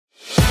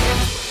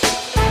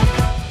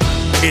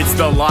It's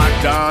the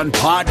Locked On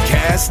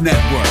Podcast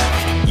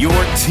Network, your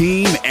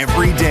team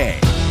every day.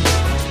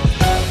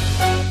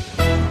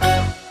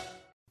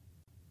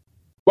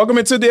 Welcome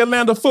into the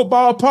Atlanta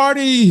football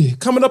party.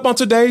 Coming up on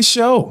today's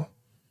show,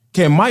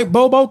 can Mike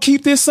Bobo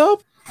keep this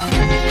up?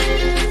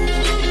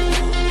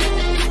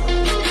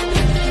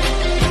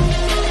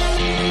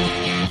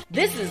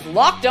 This is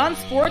Locked On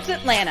Sports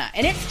Atlanta,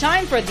 and it's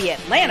time for the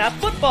Atlanta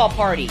football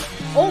party,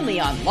 only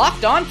on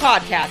Locked On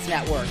Podcast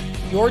Network,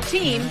 your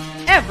team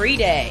every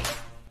day.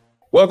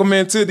 Welcome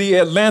into the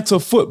Atlanta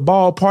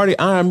football party.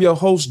 I am your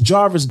host,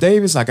 Jarvis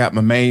Davis. I got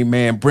my main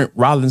man, Brent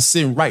Rollins,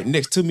 sitting right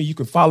next to me. You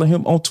can follow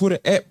him on Twitter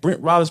at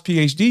Brent Rollins,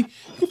 PhD.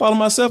 You can follow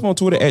myself on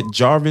Twitter at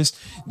Jarvis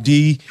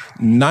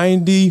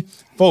D90.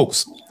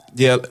 Folks,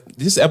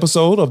 this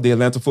episode of the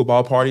Atlanta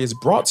football party is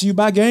brought to you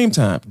by Game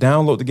Time.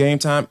 Download the Game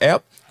Time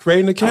app,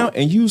 create an account,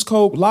 and use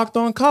code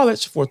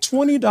LOCKEDONCollege for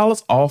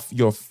 $20 off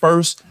your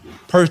first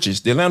purchase.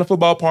 The Atlanta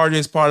football party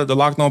is part of the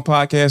Locked On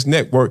Podcast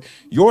Network,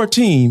 your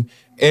team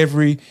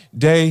every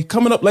day.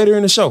 Coming up later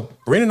in the show,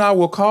 Brent and I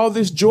will call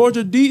this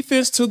Georgia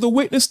defense to the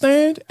witness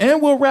stand, and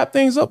we'll wrap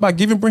things up by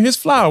giving Brent his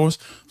flowers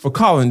for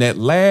calling that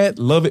lad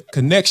love it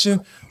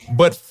connection.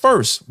 But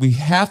first, we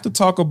have to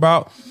talk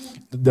about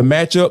the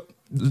matchup.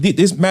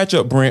 This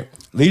matchup, Brent,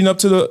 leading up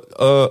to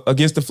the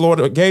against the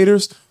Florida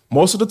Gators.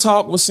 Most of the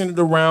talk was centered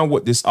around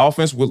what this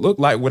offense would look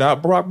like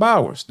without Brock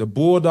Bowers. The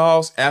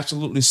Bulldogs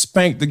absolutely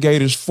spanked the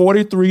Gators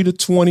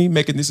 43-20,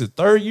 making this the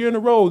third year in a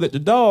row that the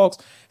Dogs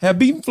have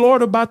beaten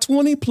Florida by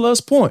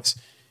 20-plus points.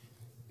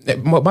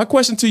 My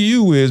question to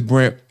you is,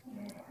 Brent,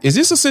 is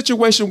this a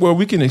situation where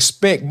we can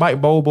expect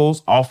Mike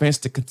Bobo's offense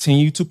to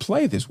continue to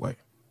play this way?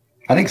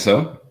 I think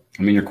so.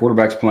 I mean, your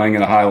quarterback's playing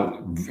at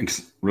a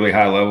really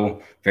high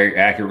level, very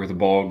accurate with the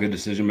ball, good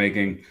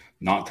decision-making,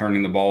 not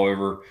turning the ball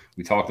over.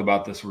 We talked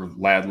about this sort of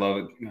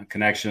lad-love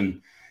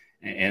connection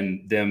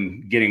and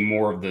them getting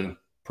more of the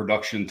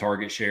production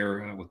target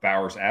share with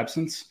Bauer's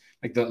absence.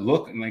 Like the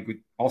look, and like we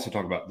also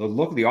talked about, the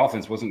look of the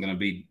offense wasn't going to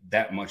be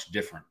that much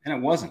different. And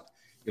it wasn't.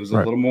 It was a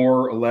little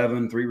more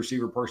 11,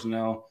 3-receiver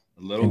personnel,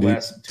 a little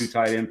less 2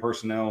 tight end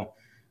personnel.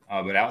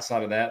 But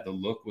outside of that, the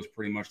look was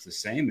pretty much the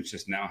same. It's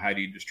just now how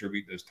do you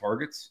distribute those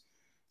targets?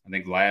 I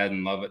think Ladd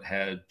and Lovett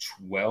had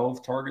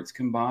 12 targets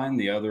combined.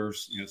 The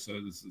others, so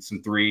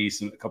some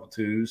 3s, a couple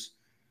 2s.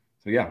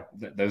 So, yeah,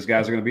 those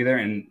guys are going to be there.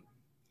 And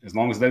as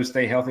long as those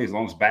stay healthy, as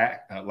long as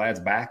Ladd's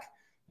back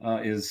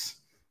is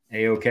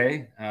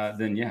A-OK,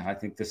 then, yeah, I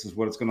think this is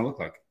what it's going to look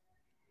like.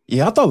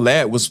 Yeah, I thought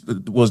Ladd was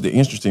the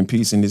interesting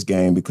piece in this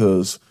game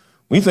because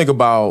when you think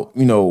about,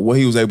 what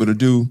he was able to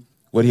do,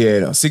 what he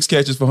had 6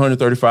 catches for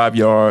 135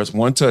 yards,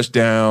 1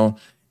 touchdown.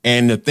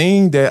 And the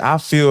thing that I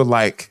feel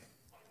like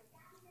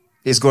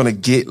is going to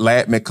get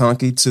Ladd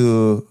McConkey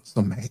to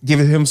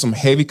giving him some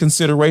heavy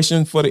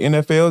consideration for the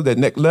NFL,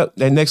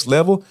 that next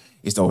level,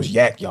 is those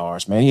yak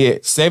yards, man. He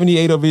had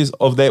 78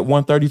 of that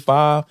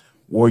 135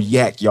 were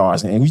yak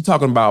yards. And we're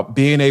talking about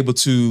being able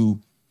to,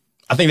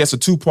 I think that's a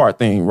 2-part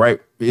thing, right?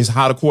 Is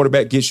how the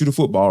quarterback gets you the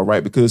football,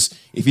 right? Because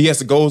if he has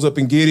to goes up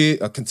and get it,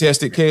 a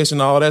contested catch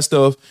and all that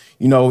stuff,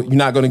 you're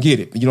not going to get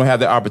it. You don't have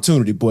that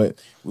opportunity. But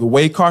the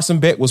way Carson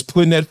Beck was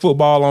putting that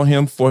football on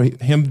him for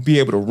him to be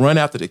able to run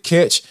after the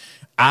catch,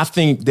 I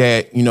think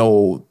that,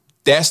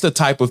 that's the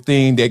type of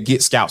thing that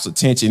gets scouts'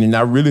 attention. And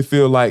I really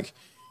feel like,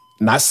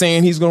 not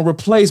saying he's going to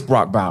replace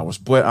Brock Bowers,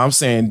 but I'm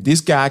saying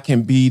this guy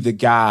can be the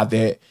guy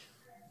that,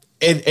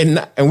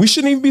 and we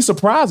shouldn't even be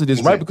surprised at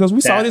this, right? Because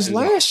we saw this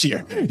last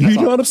year. You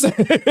know what I'm saying?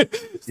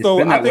 It's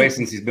been that way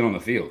since he's been on the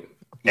field.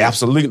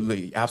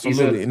 Absolutely.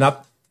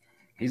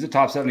 He's a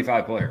top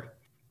 75 player.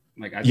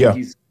 Like I think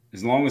he's,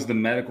 as long as the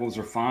medicals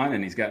are fine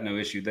and he's got no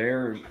issue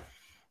there,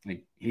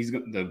 like he's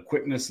got the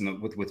quickness and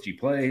with which he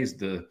plays.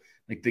 The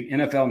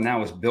NFL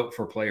now is built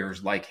for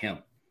players like him.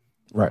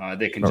 Right.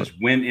 They can just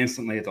win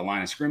instantly at the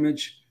line of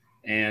scrimmage.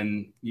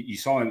 And you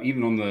saw him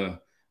even on the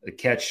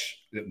catch.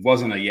 It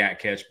wasn't a yak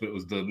catch, but it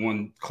was the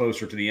one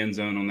closer to the end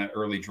zone on that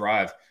early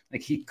drive.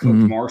 Like he cooked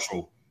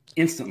Marshall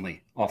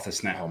instantly off the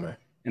snap. Oh, man.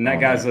 And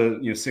that guy's a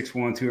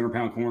 6'1",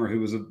 200-pound corner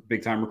who was a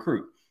big-time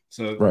recruit.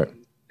 So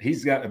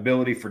he's got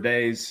ability for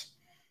days,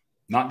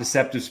 not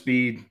deceptive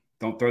speed.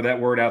 Don't throw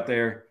that word out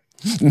there.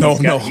 No.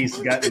 He's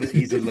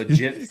a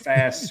legit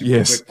fast,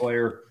 super quick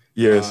player.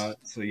 Yes.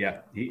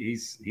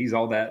 He's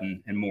all that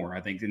and more.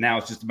 I think now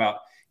it's just about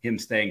him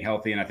staying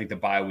healthy, and I think the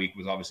bye week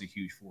was obviously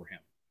huge for him.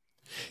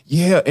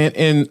 Yeah,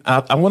 and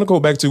I want to go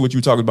back to what you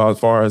talked about as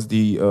far as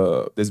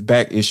the this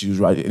back issues,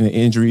 right, and the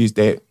injuries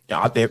that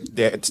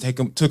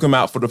took him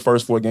out for the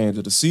first 4 games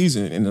of the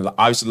season, and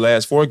obviously the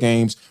last 4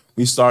 games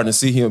we starting to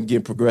see him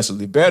get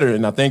progressively better,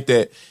 and I think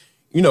that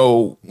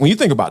when you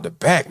think about the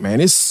back, man,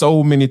 there's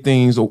so many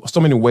things, so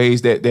many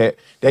ways that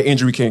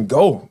injury can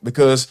go,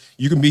 because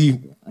you can be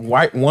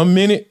right 1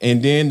 minute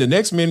and then the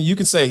next minute you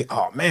can say,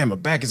 oh man, my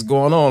back is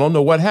going on. I don't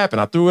know what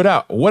happened. I threw it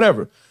out or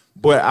whatever.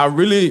 But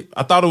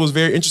I thought it was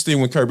very interesting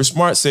when Kirby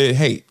Smart said,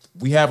 hey,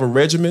 we have a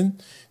regimen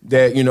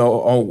that,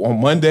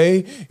 on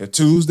Monday and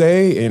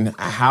Tuesday and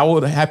how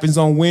it happens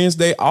on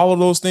Wednesday, all of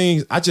those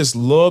things. I just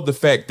love the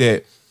fact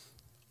that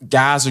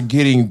guys are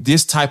getting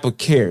this type of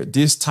care,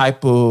 this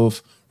type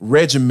of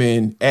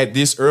regimen at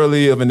this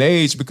early of an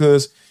age,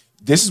 because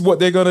this is what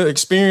they're going to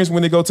experience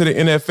when they go to the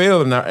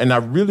NFL. And I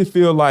really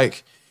feel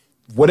like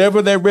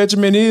whatever that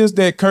regimen is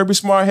that Kirby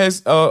Smart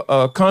has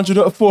conjured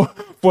up for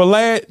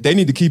Ladd, they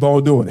need to keep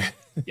on doing it.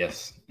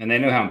 Yes, and they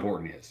know how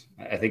important he is.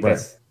 I think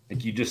that's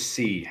like you just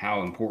see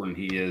how important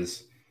he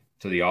is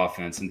to the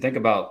offense. And think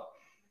about,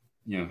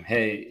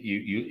 hey,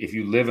 you if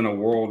you live in a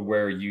world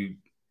where you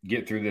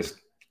get through this,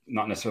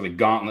 not necessarily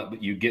gauntlet,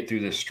 but you get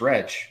through this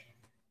stretch,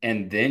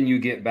 and then you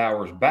get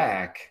Bowers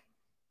back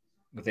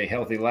with a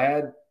healthy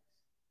Ladd.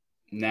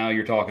 Now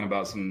you're talking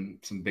about some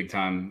big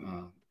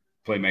time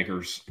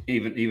playmakers,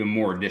 even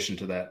more addition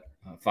to that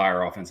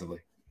fire offensively.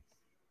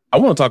 I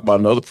want to talk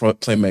about another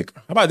playmaker.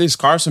 How about this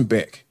Carson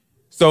Beck?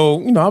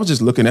 So, I was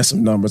just looking at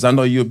some numbers. I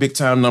know you're a big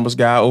time numbers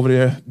guy over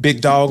there,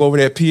 big dog over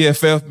there at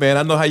PFF, man.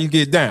 I know how you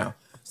get down.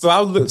 So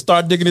I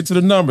start digging into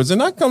the numbers,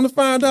 and I come to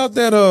find out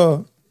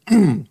that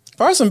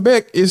Carson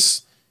Beck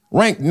is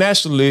ranked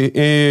nationally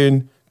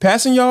in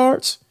passing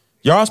yards,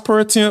 yards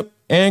per attempt,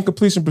 and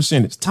completion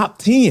percentage, top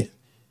 10.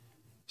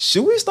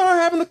 Should we start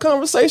having a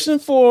conversation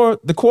for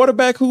the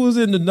quarterback who is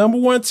in the number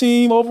one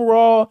team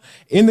overall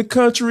in the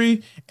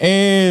country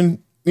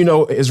and,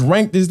 is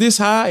ranked as this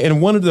high and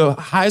one of the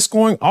highest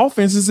scoring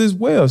offenses as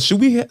well?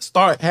 Should we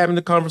start having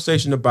the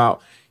conversation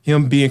about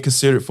him being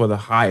considered for the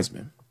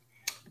Heisman?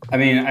 I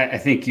mean, I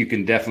think you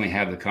can definitely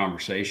have the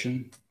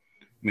conversation.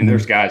 I mean,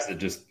 there's guys that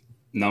just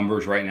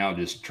numbers right now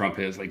just trump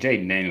his. Like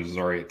Jaden Daniels is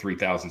already at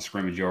 3,000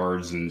 scrimmage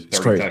yards and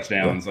 30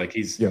 touchdowns. Yeah. Like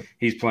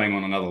he's playing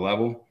on another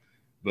level.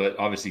 But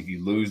obviously, if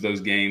you lose those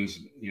games,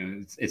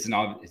 it's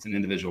an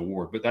individual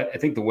award. But I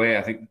think the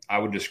way I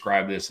would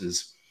describe this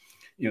is,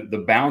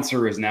 the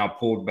bouncer is now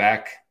pulled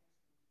back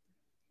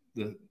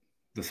the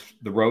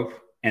rope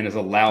and is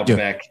allowed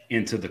back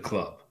into the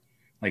club.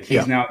 Like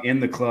he's now in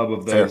the club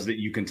of those that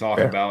you can talk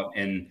about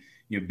and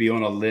be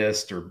on a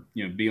list or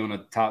be on a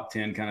top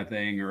 10 kind of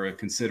thing or a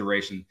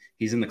consideration.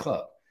 He's in the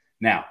club.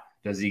 Now,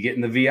 does he get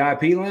in the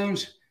VIP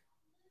lounge?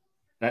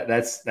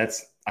 That's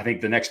I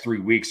think the next 3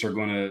 weeks are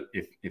going to,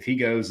 if he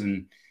goes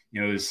and,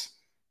 is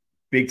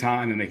big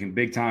time and making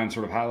big time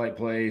sort of highlight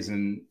plays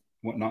and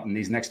whatnot in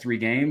these next 3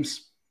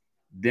 games,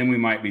 then we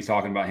might be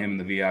talking about him in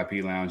the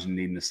VIP lounge and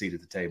needing a seat at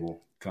the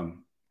table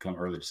come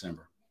early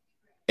December.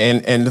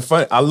 And the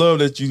fun, I love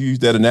that you use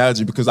that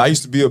analogy because I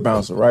used to be a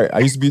bouncer, right? I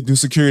used to do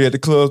security at the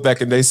clubs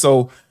back in the day.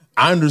 So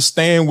I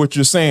understand what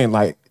you're saying.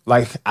 Like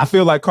I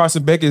feel like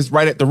Carson Beck is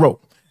right at the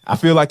rope. I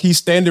feel like he's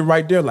standing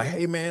right there like,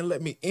 hey man,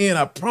 let me in.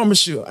 I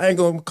promise you, I ain't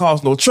gonna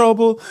cause no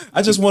trouble.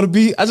 I just want to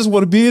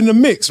be in the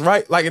mix,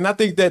 right? Like, and I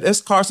think that's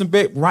Carson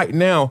Beck right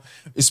now,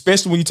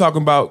 especially when you're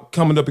talking about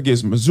coming up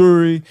against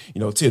Missouri,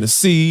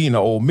 Tennessee,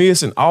 Ole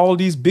Miss, and all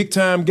these big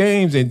time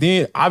games, and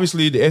then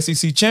obviously the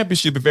SEC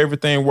championship if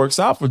everything works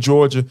out for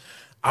Georgia.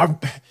 I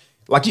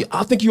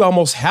think you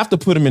almost have to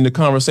put him in the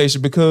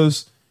conversation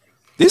because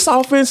this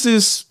offense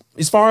is,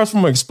 as far as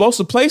from an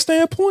explosive play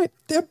standpoint,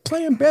 they're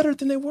playing better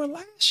than they were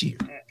last year.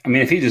 I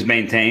mean, if he just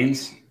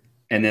maintains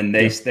and then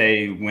they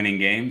stay winning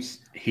games,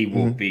 he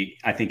will be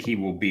 – I think he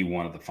will be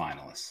one of the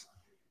finalists.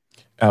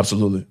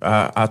 Absolutely.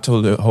 I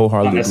totally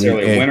wholeheartedly agree. Not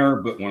necessarily a winner,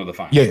 but one of the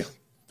finalists.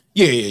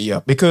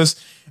 Yeah.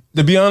 Because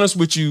to be honest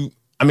with you,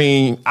 I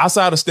mean,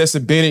 outside of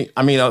Stetson Bennett,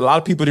 I mean, a lot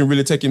of people didn't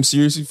really take him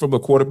seriously from a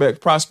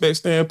quarterback prospect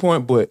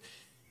standpoint, but –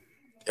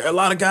 there are a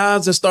lot of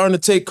guys that are starting to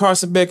take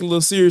Carson Beck a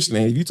little seriously.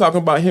 And if you're talking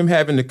about him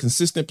having the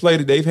consistent play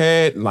that they've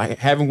had, like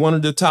having one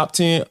of the top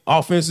 10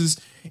 offenses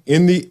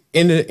in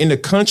the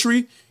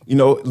country,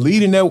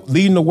 leading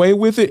the way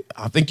with it,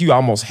 I think you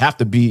almost have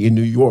to be in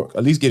New York,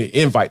 at least get an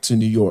invite to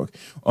New York,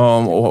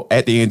 or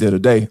at the end of the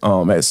day,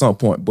 at some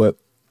point. But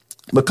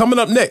coming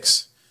up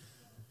next,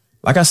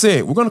 like I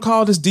said, we're going to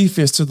call this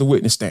defense to the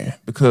witness stand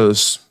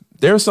because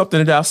there's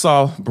something that I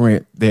saw,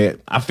 Brent, that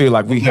I feel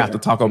like we have to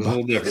talk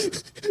about. Yeah,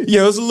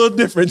 it was a little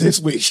different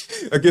this week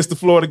against the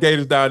Florida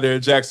Gators down there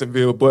in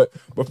Jacksonville. But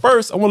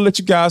first, I want to let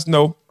you guys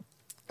know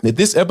that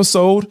this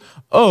episode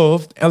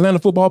of Atlanta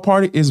Football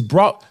Party is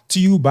brought to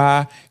you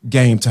by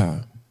Game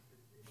Time.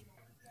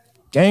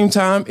 Game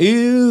Time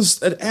is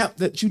an app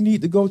that you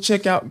need to go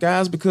check out,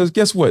 guys, because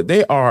guess what?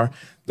 They are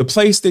the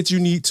place that you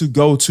need to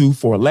go to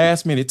for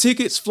last-minute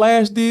tickets,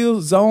 flash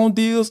deals, zone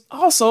deals.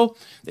 Also,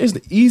 there's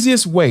the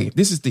easiest way.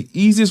 This is the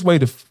easiest way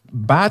to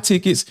buy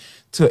tickets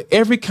to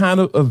every kind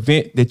of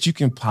event that you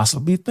can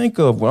possibly think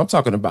of. When I'm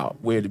talking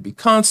about where to be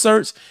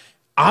concerts,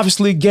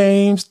 obviously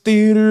games,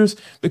 theaters,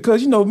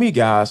 because you know me,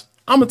 guys,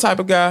 I'm the type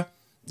of guy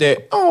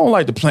that I don't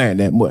like to plan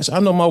that much. I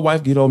know my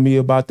wife get on me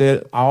about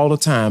that all the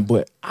time,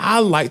 but I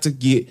like to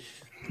get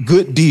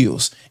good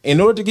deals.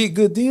 In order to get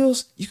good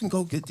deals, you can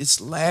go get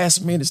this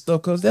last minute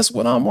stuff because that's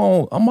what I'm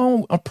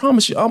on. I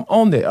promise you, I'm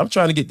on that. I'm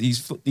trying to get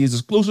these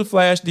exclusive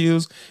flash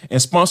deals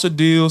and sponsored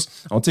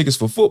deals on tickets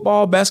for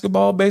football,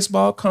 basketball,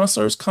 baseball,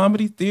 concerts,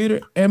 comedy,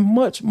 theater, and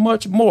much,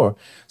 much more.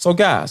 So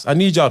guys, I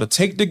need y'all to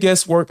take the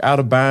guesswork out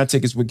of buying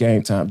tickets with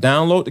Game Time.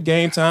 Download the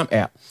Game Time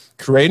app,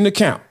 create an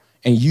account,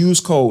 and use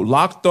code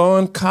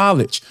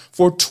LOCKEDONCOLLEGE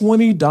for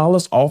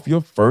 $20 off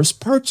your first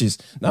purchase.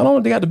 Not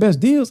only they got the best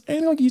deals, and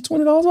they're going to give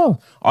you $20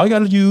 off. All you got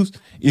to use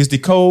is the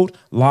code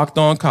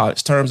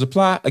LOCKEDONCOLLEGE. Terms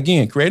apply.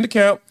 Again, create an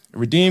account,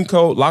 redeem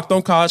code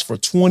LOCKEDONCOLLEGE for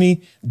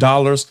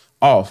 $20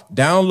 off.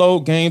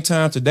 Download Game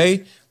Time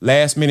today.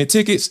 Last minute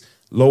tickets,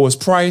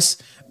 lowest price,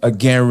 a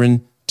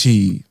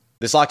guarantee.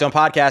 This Locked On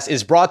podcast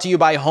is brought to you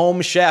by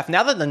Home Chef.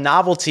 Now that the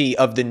novelty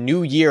of the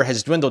new year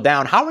has dwindled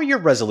down, how are your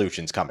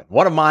resolutions coming?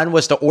 One of mine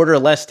was to order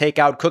less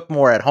takeout, cook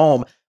more at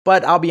home,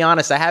 but I'll be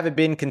honest, I haven't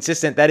been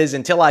consistent. That is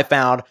until I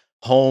found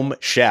Home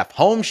Chef.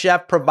 Home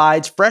Chef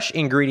provides fresh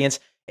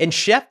ingredients and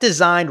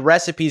chef-designed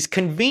recipes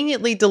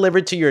conveniently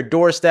delivered to your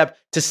doorstep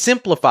to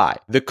simplify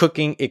the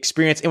cooking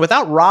experience and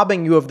without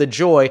robbing you of the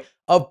joy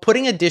of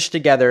putting a dish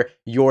together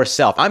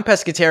yourself. I'm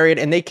pescatarian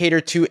and they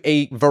cater to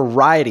a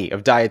variety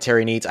of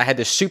dietary needs. I had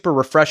this super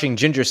refreshing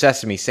ginger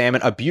sesame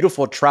salmon, a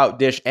beautiful trout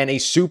dish, and a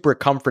super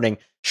comforting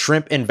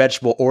shrimp and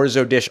vegetable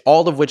orzo dish,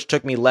 all of which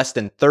took me less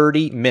than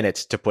 30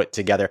 minutes to put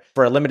together.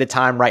 For a limited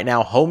time right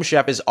now, Home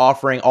Chef is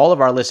offering all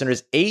of our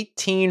listeners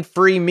 18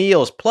 free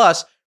meals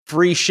plus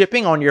free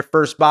shipping on your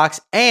first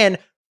box and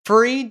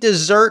free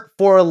dessert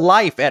for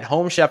life at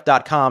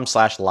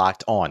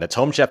homechef.com/lockedon. That's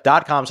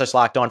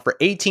homechef.com/lockedon for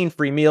 18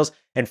 free meals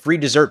and free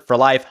dessert for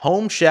life.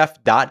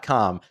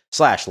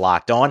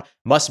 Homechef.com/lockedon.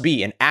 Must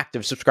be an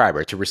active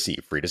subscriber to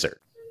receive free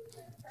dessert.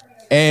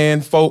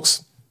 And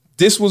folks,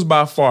 this was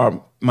by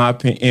far,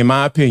 in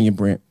my opinion,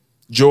 Brent,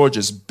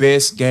 Georgia's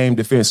best game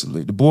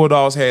defensively. The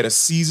Bulldogs had a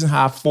season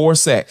high 4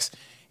 sacks.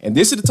 And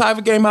this is the type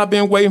of game I've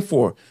been waiting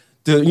for.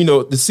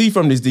 To see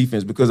from this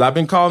defense, because I've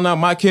been calling out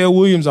Michael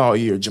Williams all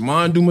year,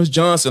 Jamon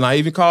Dumas-Johnson. I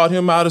even called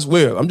him out as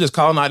well. I'm just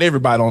calling out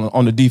everybody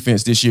on the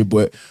defense this year.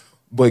 But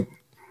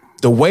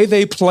the way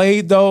they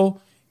played,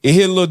 though, it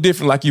hit a little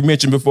different, like you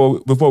mentioned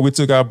before we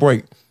took our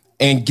break.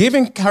 And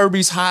given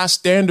Kirby's high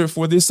standard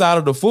for this side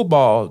of the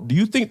football, do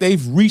you think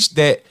they've reached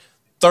that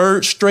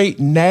third straight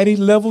natty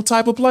level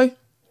type of play?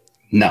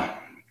 No,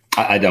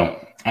 I don't.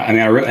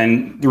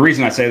 And the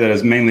reason I say that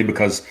is mainly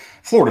because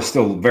Florida's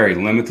still very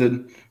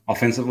limited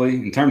offensively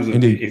in terms of,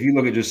 Indeed. If you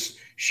look at just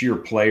sheer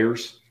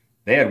players,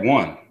 they had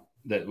one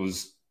that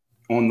was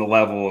on the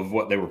level of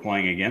what they were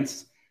playing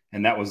against,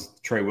 and that was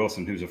Trey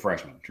Wilson, who's a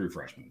freshman, true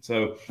freshman.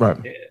 So right.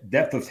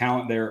 Depth of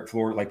talent there at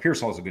Florida, like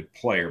Pearsall is a good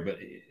player, but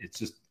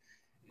it's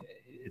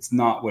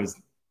not what is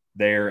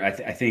there. I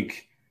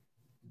think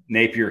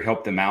Napier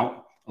helped them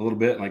out a little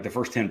bit. Like the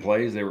first 10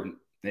 plays, they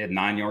had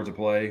 9 yards of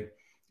play,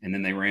 and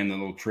then they ran the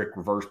little trick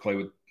reverse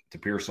play to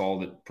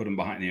Pearsall that put them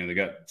behind. They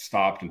got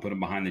stopped and put them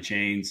behind the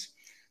chains.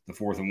 The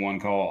 4th and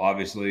 1 call,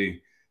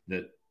 obviously,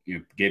 that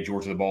gave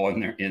Georgia the ball in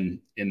there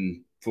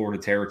in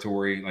Florida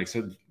territory. Like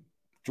so,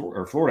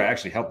 Florida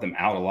actually helped them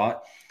out a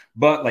lot.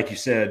 But like you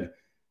said,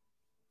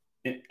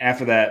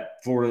 after that,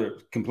 Florida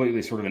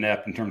completely sort of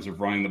inept in terms of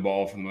running the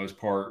ball for the most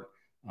part.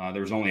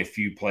 There was only a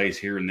few plays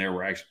here and there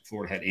where actually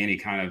Florida had any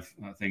kind of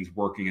things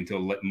working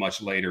until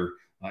much later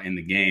in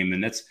the game,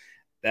 and that's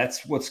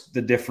what's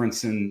the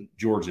difference in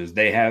Georgia's.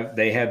 They have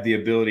the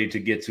ability to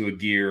get to a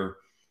gear,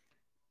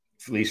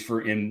 at least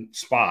in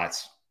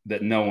spots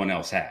that no one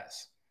else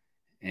has.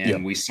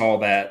 And we saw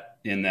that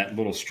in that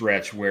little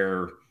stretch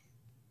where,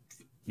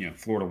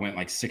 Florida went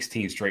like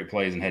 16 straight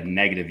plays and had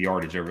negative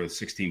yardage over the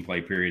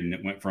 16-play period. And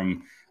it went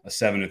from a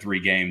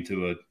 7-3 game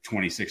to a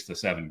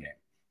 26-7 game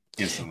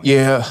instantly.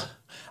 Yeah.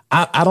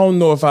 I don't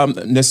know if I'm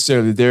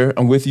necessarily there.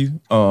 I'm with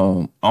you.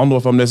 I don't know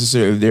if I'm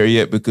necessarily there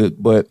yet,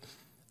 but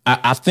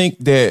I think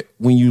that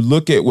when you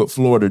look at what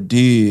Florida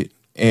did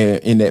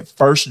in that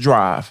first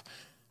drive,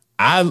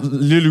 I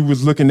literally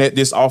was looking at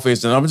this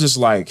offense and I was just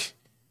like,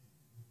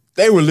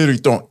 they were literally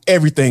throwing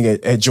everything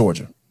at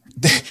Georgia.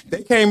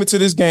 They came into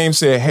this game,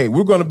 said, hey,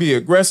 we're going to be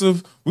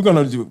aggressive. We're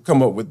going to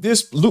come up with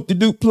this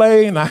loop-de-doop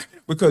play.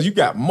 Because you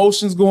got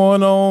motions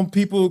going on,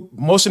 people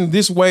motioning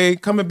this way,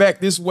 coming back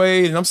this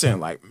way. And I'm saying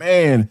like,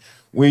 man,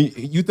 when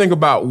you think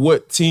about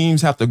what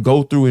teams have to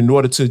go through in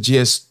order to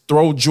just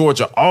throw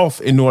Georgia off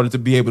in order to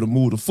be able to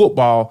move the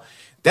football,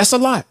 that's a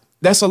lot.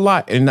 That's a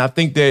lot. And I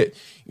think that,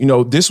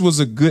 this was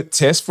a good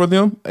test for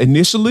them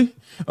initially.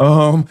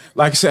 Like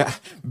I said,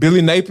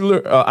 Billy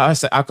Napier,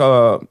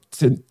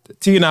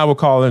 T and I were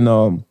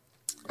calling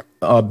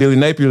Billy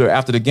Napier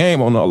after the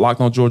game on the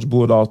Locked On Georgia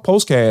Bulldogs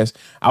postcast.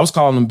 I was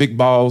calling him Big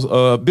Balls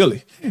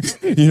Billy,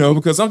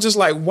 because I'm just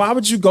like, why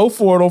would you go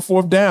for it on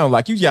 4th down?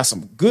 Like you got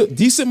some good,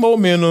 decent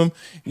momentum.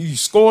 You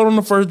scored on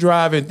the first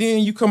drive, and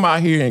then you come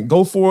out here and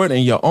go for it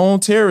in your own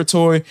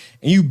territory,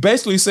 and you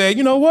basically say,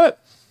 you know what?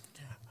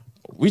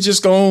 We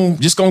just gonna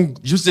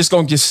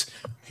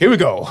here we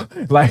go.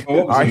 Like, what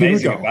was all right,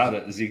 amazing about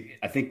it is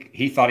I think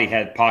he thought he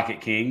had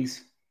pocket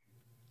kings.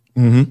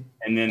 Mm-hmm.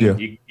 And then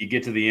you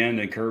get to the end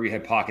and Kirby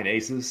had pocket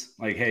aces.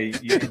 Like, hey,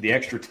 you had the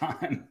extra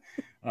time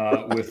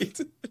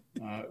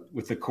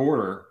with the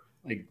quarter.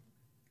 Like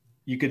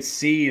you could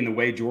see in the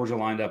way Georgia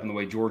lined up and the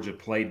way Georgia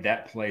played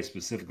that play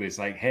specifically. It's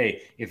like,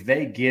 hey, if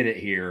they get it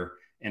here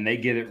and they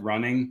get it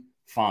running,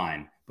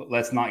 fine. But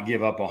let's not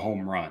give up a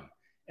home run.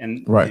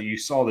 And you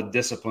saw the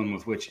discipline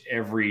with which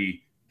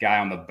every guy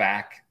on the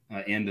back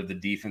end of the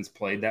defense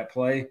played that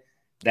play,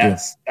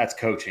 that's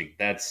coaching.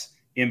 That's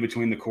in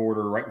between the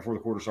quarter, right before the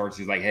quarter starts.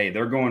 He's like, hey,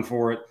 they're going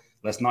for it.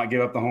 Let's not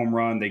give up the home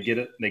run. They get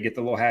it. They get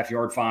the little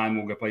half-yard fine.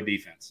 We'll go play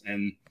defense.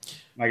 And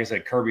like I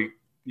said, Kirby,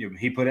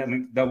 he put it in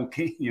the double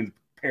king,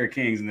 pair of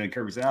kings, and then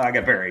Kirby said, I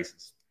got a pair of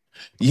aces.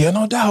 Yeah,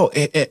 no doubt.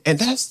 And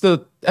that's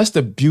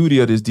the beauty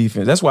of this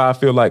defense. That's why I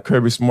feel like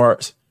Kirby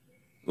Smart's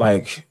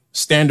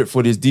standard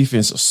for this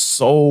defense is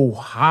so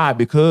high,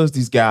 because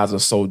these guys are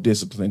so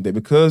disciplined.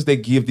 Because they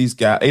give these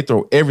guys, they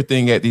throw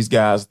everything at these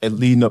guys and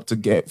leading up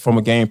to from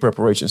a game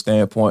preparation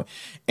standpoint.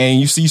 And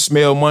you see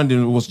Smell Monday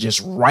was just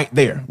right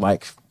there.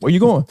 Like, where you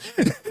going?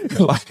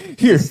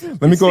 Here,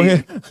 let me go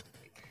ahead.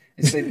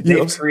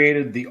 They've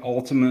created the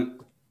ultimate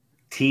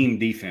team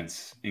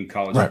defense in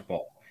college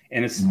football.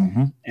 And it's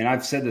and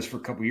I've said this for a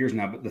couple of years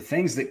now, but the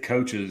things that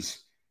coaches,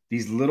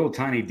 these little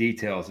tiny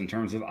details in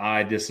terms of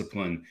eye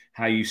discipline,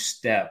 how you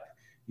step,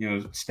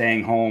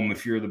 staying home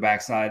if you're the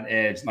backside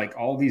edge, like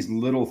all these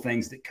little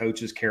things that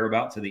coaches care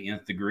about to the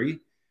nth degree,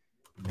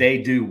 they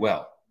do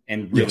well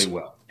and really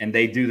well, and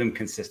they do them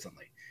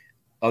consistently.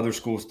 Other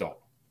schools don't.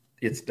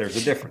 There's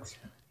a difference.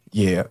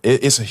 Yeah,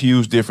 it's a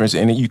huge difference,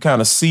 and you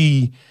kind of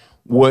see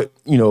what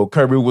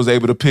Kirby was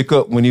able to pick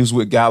up when he was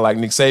with a guy like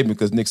Nick Saban,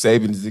 because Nick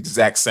Saban is the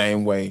exact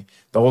same way.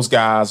 Those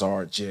guys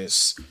are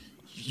just,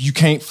 you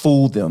can't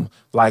fool them.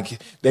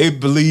 Like, they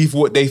believe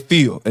what they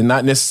feel and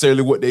not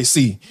necessarily what they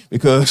see,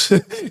 because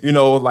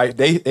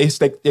they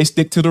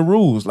stick to the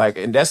rules. Like,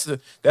 and that's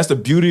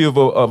the beauty of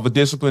a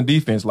disciplined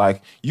defense.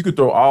 Like, you could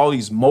throw all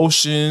these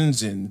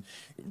motions and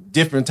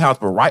different types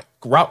of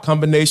route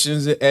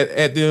combinations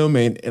at them,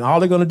 and all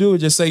they're gonna do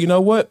is just say, you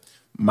know what,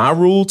 my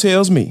rule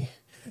tells me.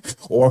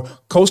 Or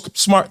Coach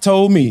Smart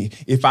told me,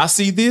 if I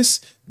see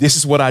this, this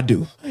is what I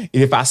do.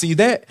 If I see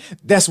that,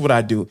 that's what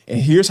I do.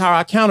 And here's how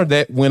I counter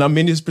that when I'm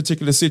in this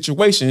particular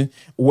situation,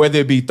 whether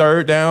it be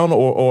third down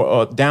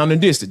or down and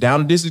distance.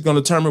 Down and distance is going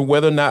to determine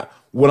whether or not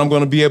what I'm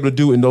going to be able to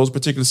do in those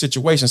particular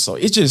situations. So I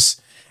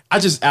just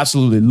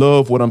absolutely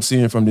love what I'm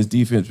seeing from this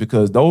defense,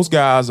 because those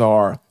guys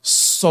are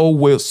so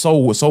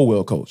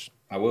well coached.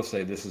 I will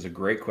say this is a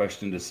great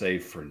question to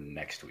save for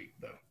next week,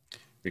 though,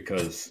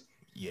 because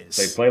if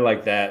they play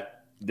like that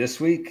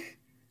this week,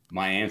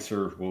 my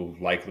answer will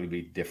likely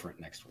be different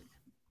next week.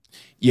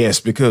 Yes,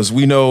 because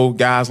we know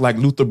guys like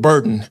Luther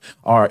Burden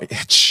are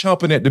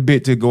chomping at the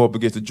bit to go up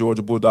against the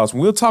Georgia Bulldogs.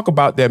 We'll talk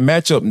about that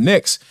matchup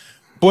next,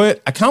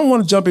 but I kind of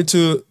want to jump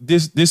into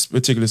this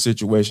particular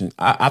situation.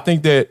 I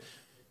think that,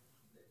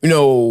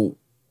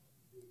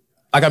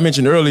 like I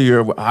mentioned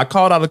earlier, I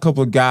called out a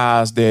couple of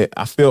guys that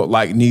I felt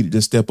like needed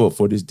to step up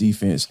for this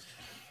defense.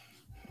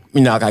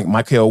 Like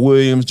Michael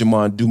Williams,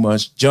 Jamon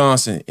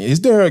Dumas-Johnson.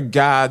 Is there a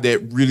guy that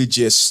really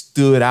just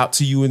stood out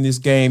to you in this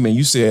game and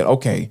you said,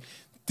 okay,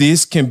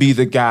 this can be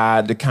the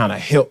guy to kind of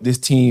help this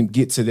team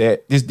get to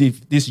that,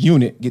 this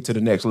unit get to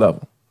the next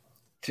level?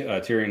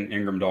 Tyrion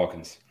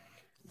Ingram-Dawkins.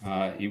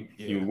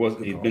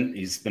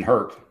 He's been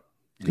hurt.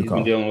 He's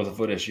been dealing with a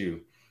foot issue.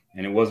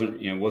 And it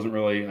wasn't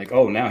really like,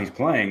 oh, now he's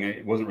playing.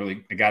 It wasn't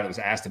really a guy that was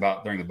asked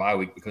about during the bye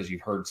week, because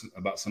you've heard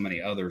about so many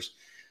others.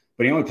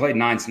 But he only played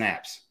 9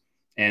 snaps.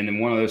 And in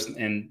one of those,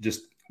 and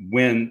just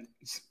win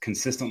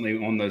consistently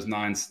on those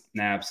 9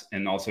 snaps,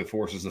 and also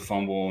forces a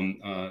fumble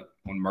on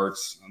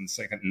Mertz on the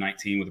second and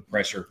 19 with the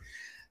pressure.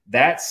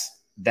 That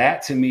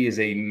to me is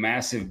a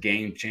massive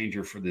game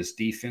changer for this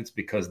defense,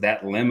 because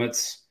that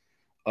limits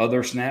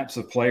other snaps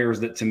of players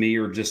that to me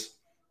are just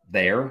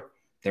there.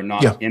 They're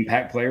not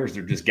impact players.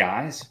 They're just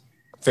guys.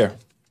 Fair.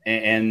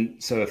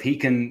 And so if he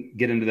can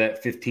get into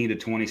that 15 to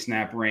 20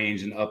 snap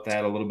range and up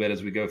that a little bit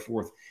as we go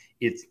forth,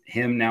 it's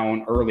him now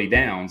on early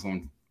downs,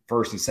 on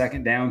first and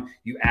second down.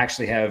 You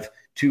actually have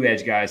 2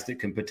 edge guys that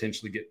can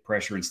potentially get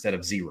pressure instead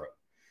of 0.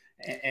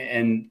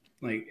 And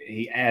like,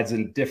 he adds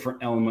a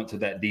different element to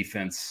that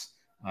defense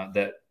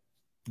that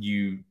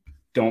you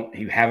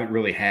haven't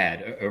really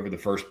had over the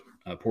first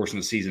portion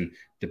of the season,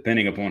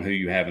 depending upon who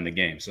you have in the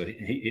game. So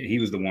he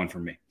was the one for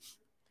me.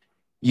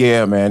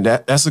 Yeah, man,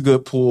 that's a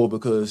good pull,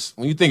 because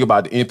when you think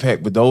about the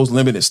impact with those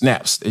limited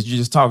snaps that you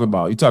just talking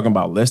about, you're talking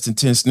about less than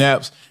 10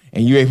 snaps,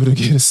 and you're able to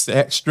get a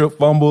sack, strip,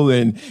 fumble,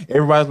 and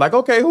everybody's like,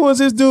 okay, who is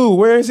this dude?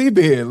 Where has he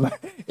been?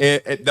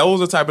 And those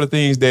are the type of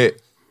things that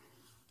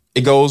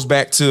it goes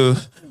back to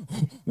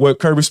what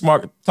Kirby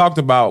Smart talked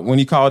about when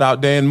he called out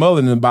Dan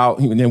Mullen about,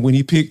 and then when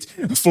he picked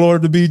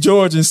Florida to beat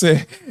Georgia and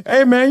said,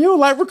 hey, man, you don't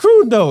like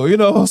recruiting,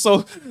 though,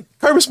 so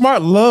Kirby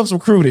Smart loves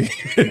recruiting.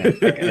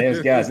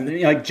 There's guys. And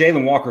then, like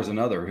Jalen Walker is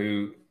another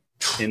who,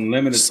 in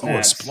limited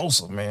snaps,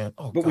 explosive, man.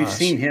 But we've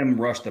seen him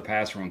rush the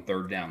passer on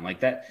third down. Like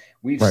that,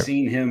 we've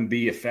seen him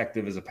be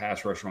effective as a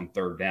pass rusher on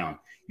third down.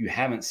 You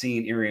haven't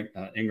seen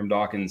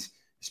Ingram-Dawkins,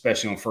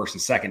 especially on first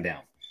and second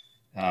down.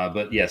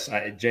 But yes,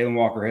 Jalen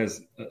Walker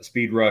has a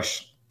speed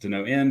rush to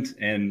no end,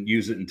 and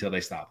use it until they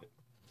stop it.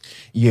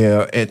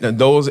 Yeah,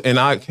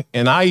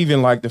 and I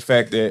even like the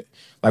fact that,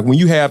 like, when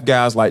you have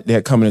guys like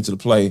that coming into the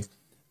play,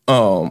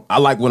 I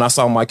like when I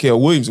saw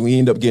Michael Williams when he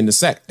ended up getting the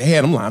sack. They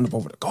had him lined up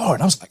over the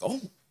guard. I was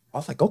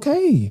like,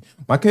 okay,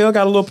 Michael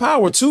got a little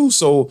power too.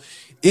 So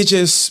it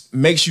just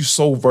makes you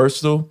so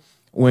versatile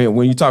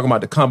when you talk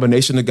about the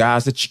combination of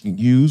guys that you can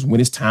use when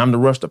it's time to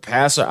rush the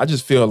passer. I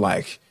just feel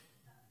like,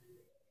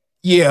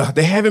 yeah,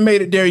 they haven't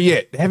made it there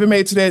yet. They haven't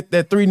made it to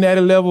that 3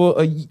 natty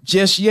level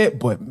just yet,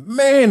 but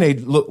man, they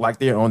look like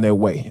they're on their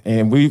way.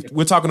 And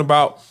we're talking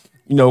about,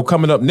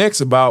 coming up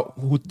next about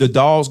the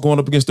Dogs going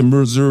up against the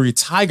Missouri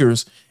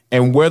Tigers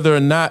and whether or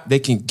not they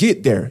can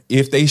get there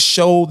if they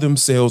show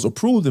themselves or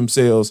prove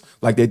themselves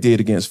like they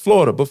did against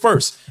Florida. But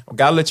first, I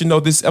got to let you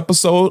know this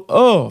episode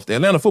of the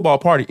Atlanta Football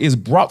Party is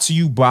brought to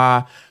you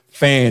by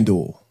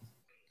FanDuel.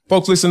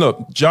 Folks, listen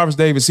up. Jarvis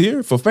Davis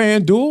here for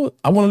FanDuel.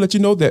 I want to let you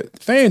know that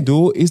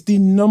FanDuel is the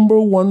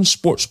 #1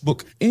 sports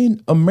book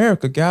in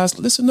America, guys.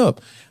 Listen up.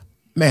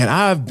 Man,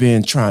 I've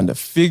been trying to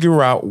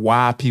figure out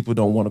why people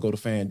don't want to go to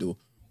FanDuel.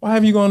 Why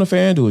have you gone to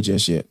FanDuel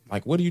just yet?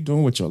 Like, what are you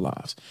doing with your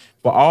lives?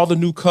 For all the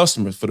new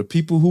customers, for the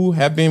people who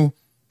have been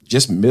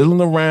just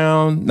middling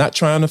around, not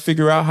trying to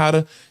figure out how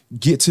to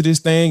get to this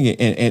thing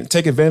and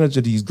take advantage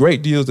of these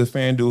great deals that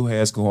FanDuel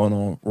has going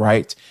on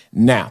right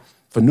now.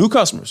 For new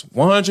customers,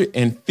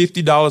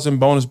 $150 in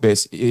bonus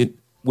bets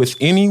with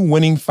any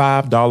winning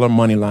 $5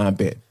 money line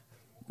bet.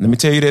 Let me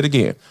tell you that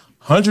again.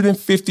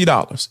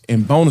 $150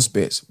 in bonus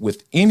bets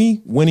with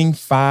any winning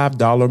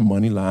 $5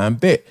 money line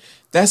bet.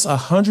 That's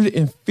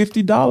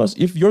 $150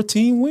 if your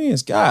team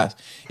wins. Guys,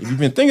 if you've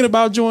been thinking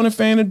about joining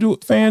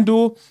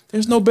FanDuel,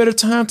 there's no better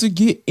time to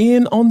get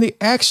in on the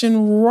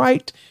action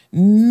right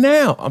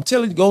now. I'm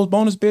telling you, those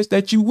bonus bets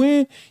that you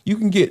win, you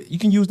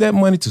can use that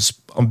money to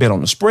bet on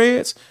the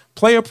spreads,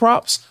 player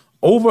props,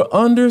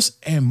 over-unders,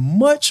 and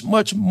much,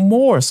 much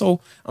more.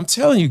 So I'm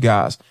telling you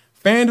guys,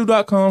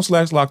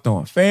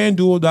 FanDuel.com/lockedon.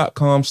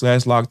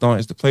 FanDuel.com/lockedon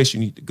is the place you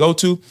need to go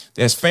to.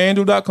 That's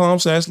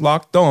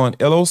FanDuel.com/lockedon,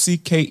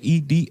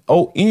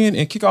 LOCKEDON,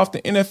 and kick off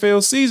the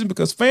NFL season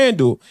because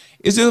FanDuel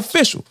is the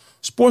official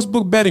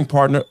sportsbook betting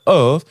partner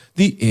of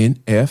the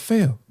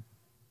NFL.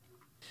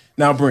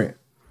 Now, Brent,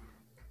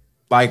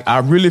 I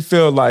really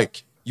feel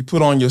like you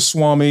put on your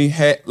Swami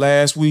hat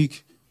last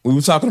week. We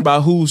were talking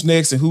about who's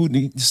next and who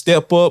needs to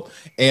step up,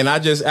 and I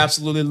just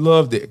absolutely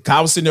loved it.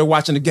 I was sitting there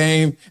watching the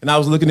game, and I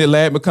was looking at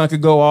Ladd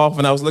McConkey go off,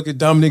 and I was looking at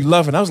Dominic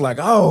Love, and I was like,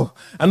 oh,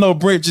 I know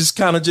Brent just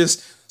kind of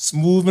just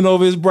smoothing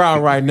over his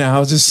brow right now. I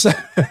was just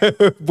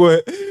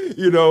but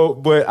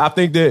I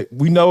think that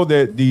we know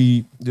that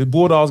the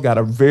Bulldogs got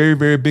a very,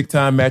 very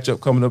big-time matchup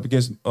coming up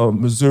against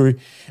Mizzou.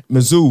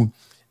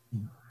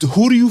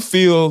 Who do you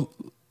feel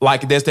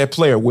like that's that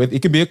player with?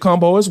 It could be a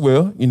combo as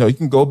well. You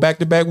can go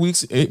back-to-back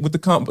weeks with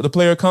the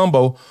player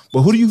combo.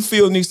 But who do you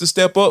feel needs to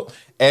step up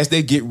as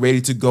they get ready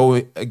to go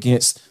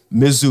against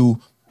Mizzou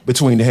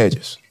between the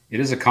hedges? It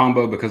is a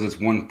combo because it's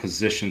one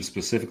position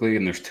specifically,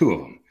 and there's 2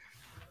 of them.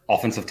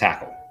 Offensive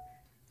tackle,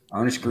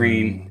 Ernest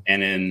Green,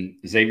 and then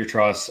Xavier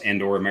Truss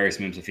and/or Mary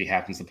Sims if he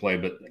happens to play,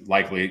 but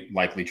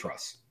likely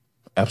Truss.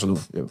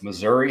 Absolutely. Yeah.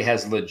 Missouri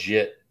has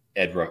legit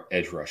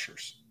edge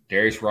rushers.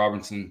 Darius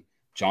Robinson,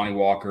 Johnny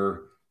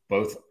Walker,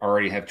 both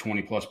already have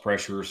 20-plus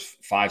pressures,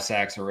 5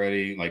 sacks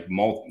already, I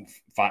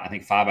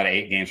think 5 out of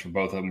 8 games for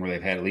both of them where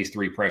they've had at least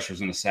 3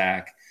 pressures and a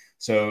sack.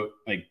 So,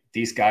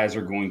 these guys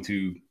are going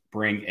to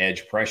bring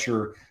edge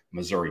pressure.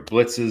 Missouri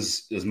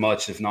blitzes as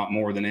much, if not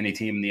more, than any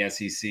team in the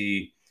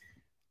SEC.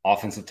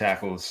 Offensive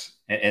tackles.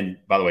 And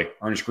by the way,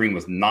 Ernest Green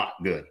was not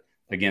good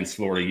against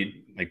Florida.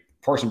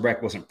 Carson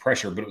Beck wasn't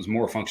pressure, but it was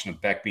more a function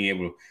of Beck being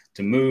able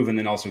to move and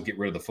then also get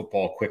rid of the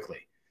football quickly.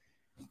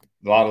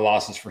 A lot of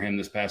losses for him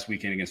this past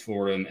weekend against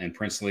Florida and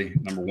Princely,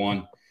 number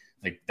 1.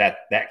 That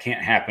can't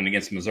happen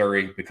against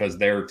Missouri because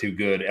they're too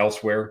good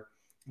elsewhere,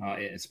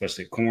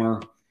 especially at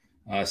corner.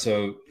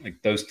 So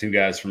those 2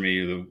 guys for me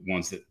are the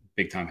ones that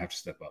big time have to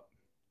step up.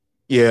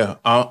 Yeah,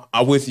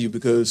 I'm with you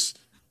because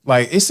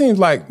it seems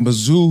like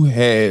Mizzou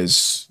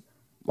has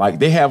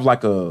they have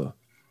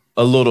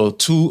a little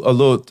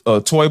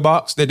toy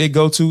box that they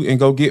go to and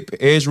go get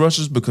edge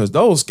rushers because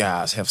those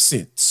guys have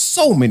sent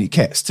so many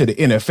cats to the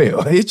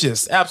NFL. It's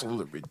just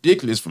absolutely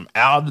ridiculous from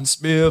Alden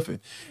Smith and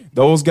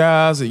those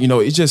guys.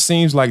 It just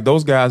seems like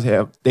those guys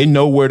they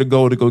know where to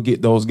go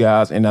get those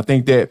guys. And I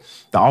think that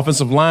the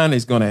offensive line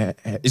is going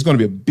to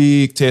be a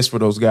big test for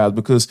those guys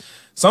because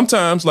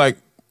sometimes I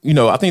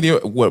think they're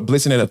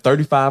blitzing at a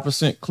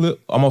 35% clip,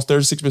 almost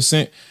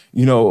 36%,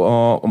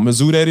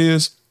 Mizzou that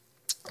is.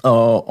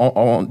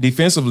 On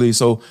defensively,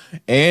 so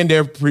and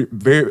they're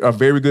a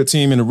very good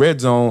team in the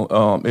red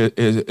zone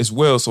as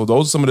well. So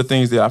those are some of the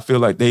things that I feel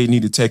like they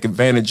need to take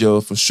advantage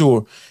of for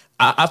sure.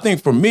 I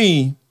think for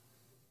me,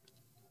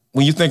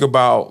 when you think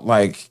about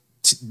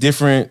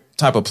different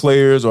type of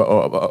players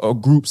or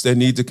groups that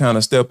need to kind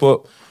of step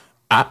up,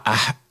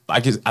 I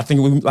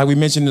think we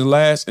mentioned in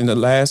the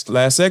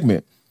last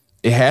segment,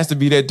 it has to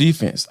be that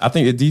defense. I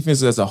think the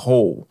defense as a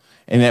whole.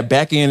 And that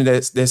back end,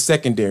 that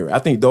secondary, I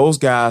think those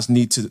guys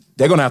they're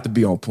going to have to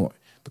be on point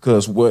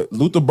because what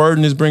Luther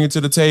Burden is bringing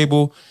to the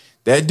table,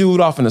 that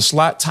dude off in the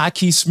slot,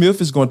 Tyke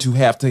Smith is going to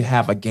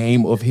have a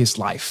game of his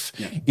life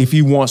if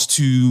he wants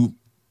to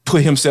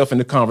put himself in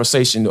the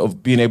conversation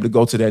of being able to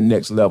go to that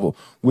next level,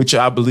 which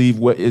I believe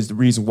what is the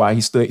reason why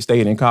he stayed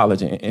in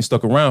college and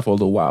stuck around for a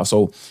little while.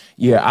 So,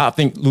 yeah, I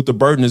think Luther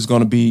Burden is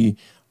going to be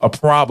a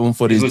problem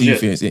for this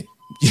defense.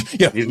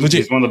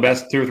 He's one of the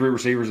best 2 or 3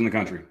 receivers in the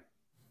country.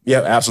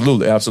 Yeah,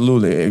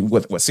 absolutely.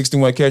 What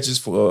 61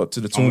 catches to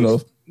the tune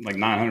of like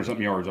 900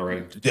 something yards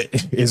already.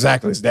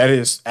 Exactly. That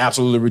is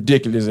absolutely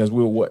ridiculous. As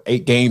we're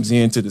 8 games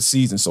into the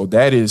season, so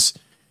that is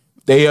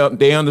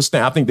they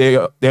understand. I think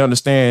they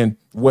understand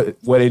what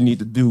they need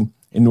to do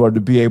in order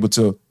to be able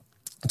to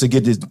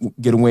get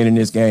a win in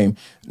this game.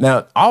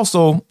 Now,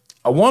 also,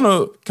 I want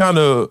to kind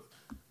of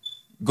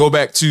go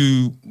back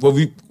to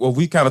what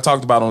we kind of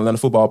talked about on Atlanta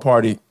Football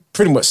Party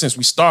pretty much since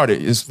we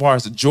started, as far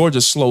as the Georgia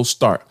slow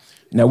start.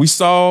 Now, we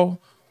saw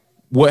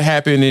what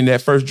happened in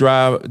that first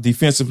drive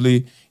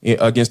defensively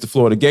against the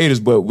Florida Gators,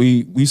 but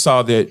we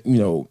saw that, you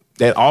know,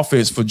 that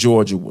offense for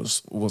Georgia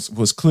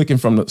was clicking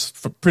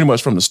pretty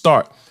much from the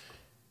start.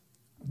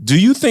 Do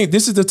you think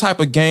this is the type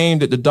of game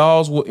that the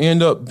Dogs will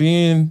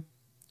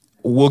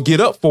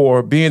get up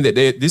for, being that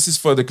this is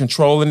for the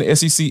control in the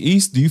SEC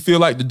East? Do you feel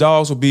like the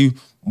Dogs will be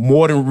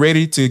more than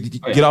ready to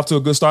get off to a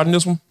good start in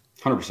this one?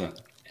 100%.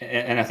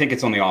 And I think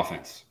it's on the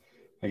offense.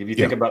 Like if you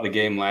think about the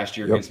game last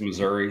year against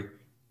Missouri,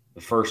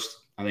 the first,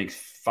 I think,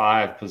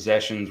 5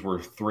 possessions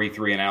were 3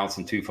 and outs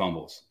and 2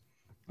 fumbles.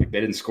 Like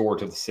they didn't score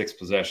to the 6th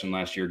possession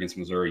last year against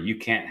Missouri. You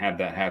can't have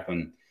that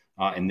happen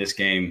in this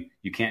game.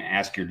 You can't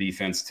ask your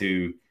defense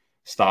to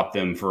stop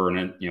them for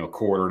a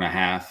quarter and a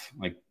half.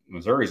 Like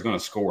Missouri's going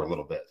to score a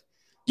little bit.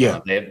 Yeah,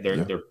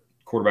 their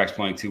quarterback's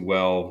playing too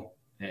well.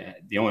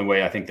 The only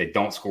way I think they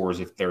don't score is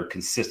if they're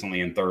consistently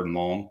in 3rd and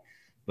long,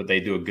 but they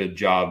do a good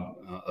job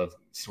of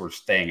sort of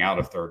staying out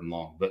of 3rd and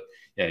long. But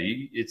yeah,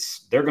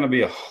 they're going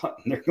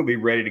to be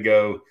ready to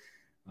go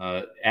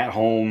at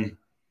home.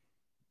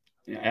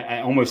 I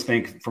almost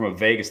think from a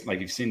Vegas,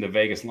 like you've seen the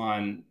Vegas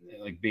line,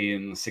 like be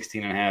in the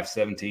 16.5,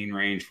 17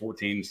 range,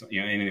 14,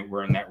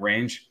 anywhere in that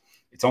range.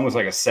 It's almost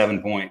like a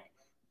 7-point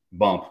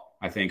bump,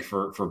 I think,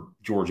 for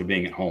Georgia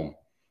being at home.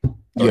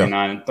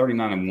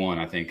 39-1,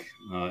 I think,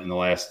 in the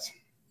last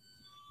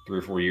 3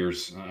 or 4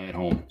 years at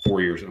home,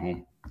 4 years at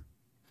home.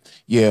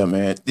 Yeah,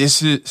 man.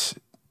 There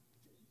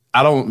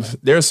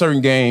are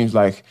certain games,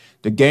 like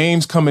the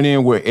games coming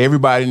in where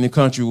everybody in the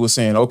country was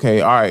saying,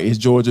 okay, all right, is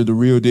Georgia the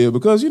real deal?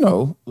 Because,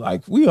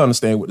 like we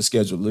understand what the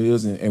schedule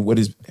is and what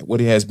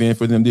it has been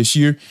for them this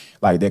year.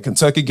 Like that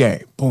Kentucky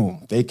game,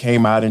 boom, they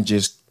came out and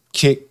just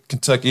kicked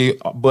Kentucky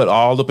butt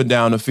all up and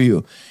down the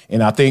field.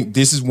 And I think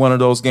this is one of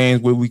those games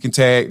where we can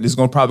tag, this is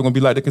probably going to be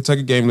like the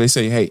Kentucky game. They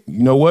say, hey,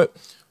 you know what?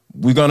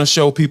 We're going to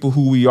show people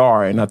who we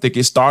are. And I think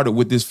it started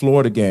with this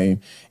Florida game.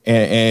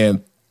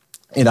 And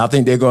I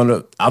think we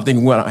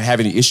won't have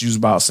any issues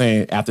about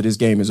saying after this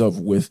game is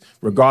over with,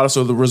 regardless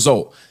of the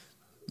result,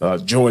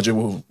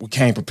 Georgia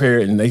came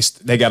prepared and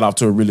they got off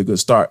to a really good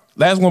start.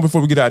 Last one before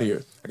we get out of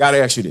here. I got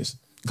to ask you this.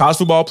 College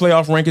football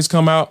playoff rankings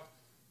come out.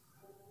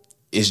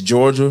 Is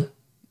Georgia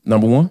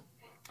number 1?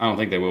 I don't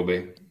think they will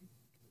be.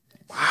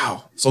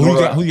 Wow. So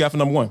who you got for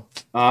number 1?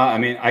 I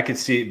mean, I could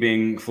see it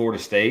being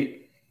Florida State.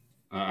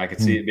 I could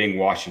see it being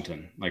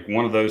Washington. Like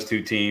one of those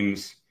 2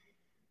 teams,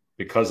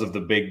 because of the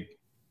big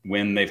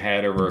win they've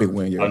had over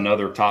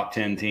another top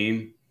 10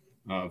 team,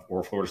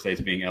 or Florida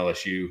State's being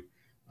LSU.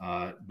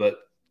 But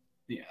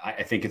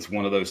I think it's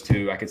one of those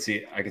 2. I could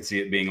see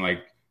it being like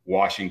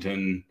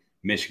Washington,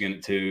 Michigan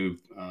at 2,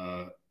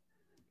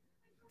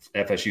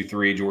 FSU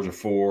 3, Georgia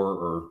 4,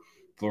 or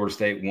Florida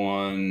State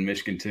 1,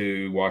 Michigan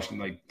 2, Washington.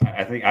 Like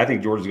I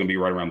think Georgia's going to be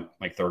right around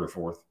like 3rd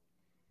or 4th.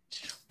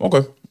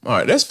 Okay, all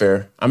right, that's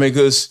fair. I mean,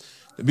 because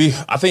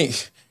I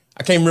think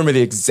I can't remember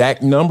the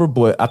exact number,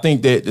 but I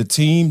think that the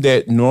team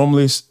that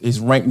normally is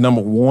ranked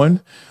number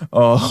 1,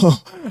 I'm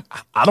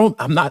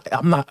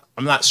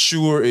not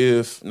sure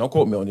if, don't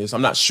quote me on this,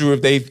 I'm not sure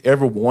if they've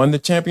ever won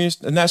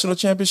the national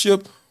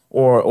championship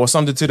or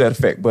something to that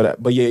effect.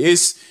 But yeah,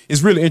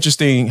 it's really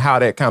interesting how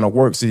that kind of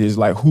works. It is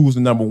like who's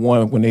the number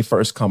 1 when they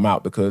first come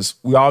out, because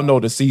we all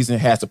know the season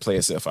has to play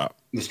itself out.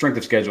 The strength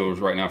of schedule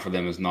right now for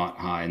them is not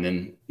high. And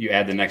then you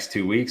add the next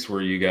 2 weeks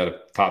where you got a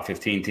top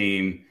 15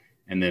 team,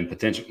 and then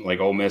potential like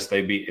Ole Miss,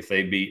 if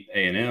they beat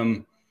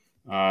A&M,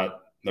 they're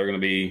going to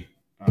be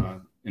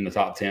in the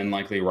top 10,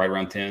 likely right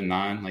around 10,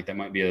 9. Like that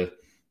might be a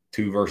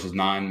 2 versus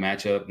 9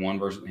 matchup, 1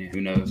 versus who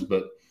knows.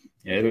 But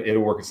yeah,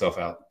 it'll work itself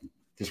out.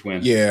 Just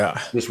win.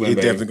 Yeah, just win,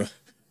 baby. Definitely.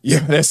 Yeah,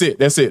 that's it.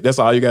 That's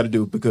all you got to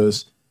do,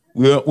 because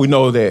we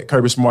know that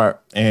Kirby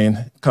Smart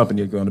and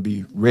company are going to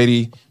be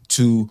ready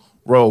to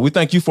roll. We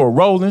thank you for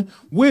rolling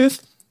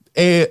with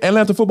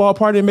Atlanta Football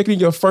Party and making it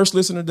your first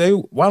listen today.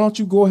 Why don't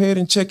you go ahead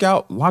and check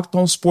out Locked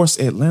On Sports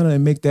Atlanta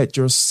and make that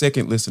your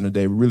second listen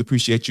today? We really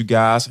appreciate you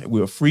guys.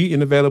 We are free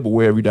and available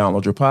wherever you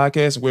download your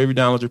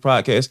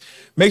podcast.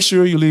 Make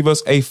sure you leave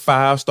us a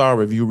 5-star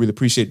review. Really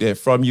appreciate that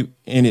from you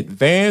in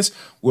advance.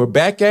 We're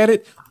back at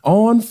it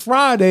on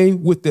Friday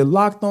with the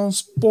Locked On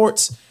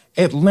Sports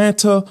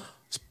Atlanta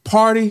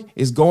party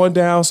is going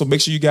down. So make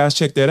sure you guys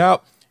check that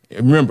out.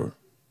 And remember,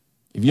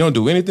 if you don't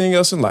do anything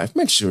else in life,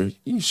 make sure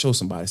you show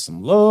somebody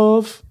some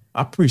love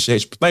I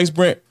appreciate you. Thanks,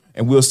 Brent,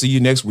 and we'll see you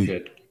next week.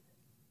 Good.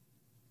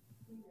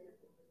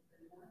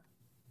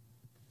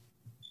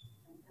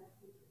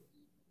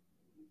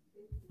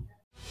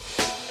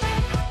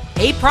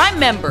 Hey, Prime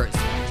members,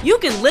 you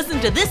can listen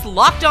to this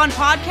Locked On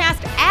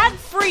podcast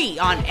ad-free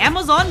on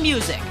Amazon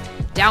Music.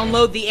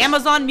 Download the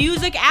Amazon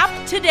Music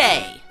app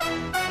today.